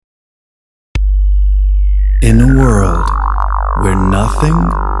In a world where nothing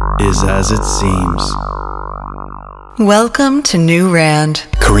is as it seems. Welcome to New Rand.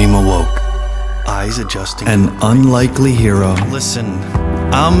 Kareem awoke, eyes adjusting. An unlikely hero. Listen,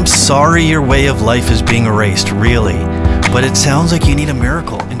 I'm sorry your way of life is being erased, really. But it sounds like you need a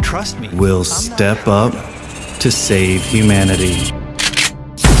miracle, and trust me. Will step up to save humanity.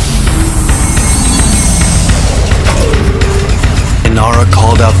 Inara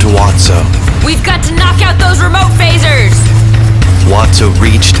called out to Watso. We've got to knock out those remote phasers! Watso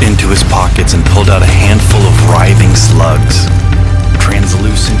reached into his pockets and pulled out a handful of writhing slugs.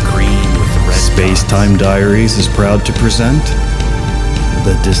 Translucent green with red Space-Time Diaries is proud to present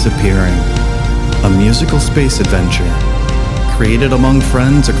The Disappearing, a musical space adventure. Created among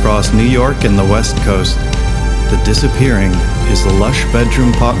friends across New York and the West Coast, The Disappearing is a lush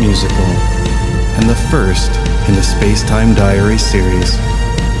bedroom pop musical and the first in the Space-Time Diaries series.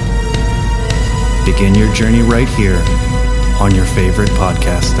 Begin your journey right here on your favorite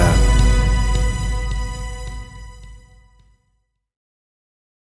podcast app.